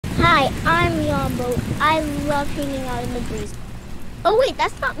I'm Yonbo. I love hanging out in the breeze. Oh wait,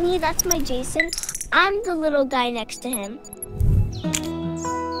 that's not me, that's my Jason. I'm the little guy next to him.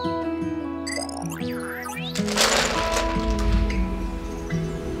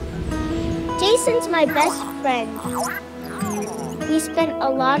 Jason's my best friend. We spend a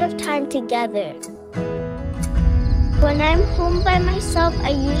lot of time together. When I'm home by myself, I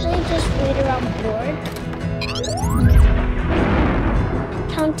usually just wait around bored,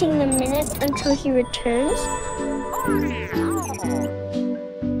 counting the minutes until he returns.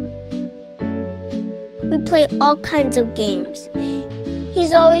 We play all kinds of games.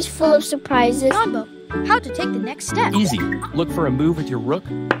 He's always full of surprises. Yonbo, how to take the next step? Easy. Look for a move with your rook.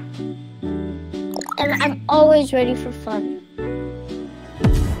 And I'm always ready for fun.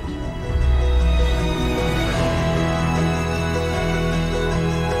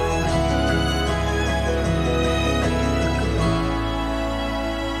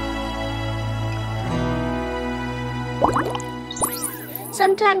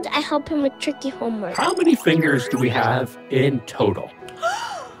 Sometimes I help him with tricky homework. How many fingers do we have in total?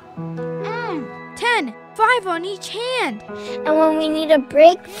 10, 5 on each hand. And when we need a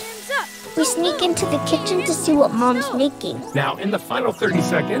break, Hands up. we sneak into the kitchen to see what Mom's making. Now, in the final 30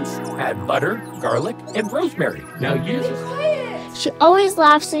 seconds, add butter, garlic, and rosemary. Now use it. She always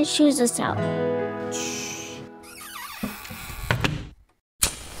laughs and shoos us out.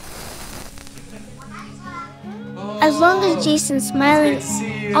 As long as Jason's smiling,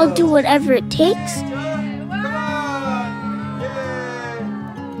 I'll do whatever it takes.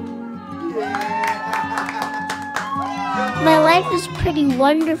 My life is pretty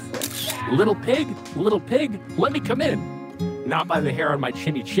wonderful. Little pig, let me come in. Not by the hair on my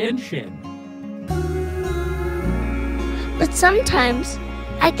chinny chin. But sometimes,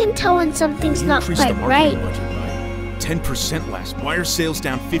 I can tell when something's not Increase the quite marketing right. budget by 10% last. Why are sales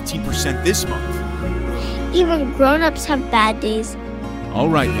down 15% this month? Even grown-ups have bad days. All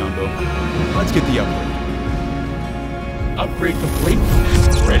right, Yonbo. Let's get the upgrade. Upgrade complete.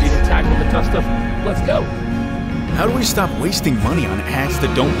 Ready to tackle the tough stuff. Let's go. How do we stop wasting money on ads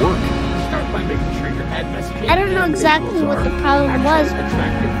that don't work? Start by making sure your ad messaging. I don't know exactly what the problem was,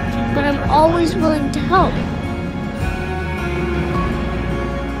 but I'm always willing to help.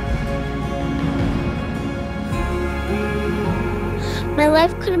 My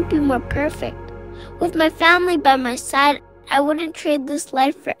life couldn't be more perfect. With my family by my side, I wouldn't trade this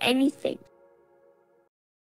life for anything.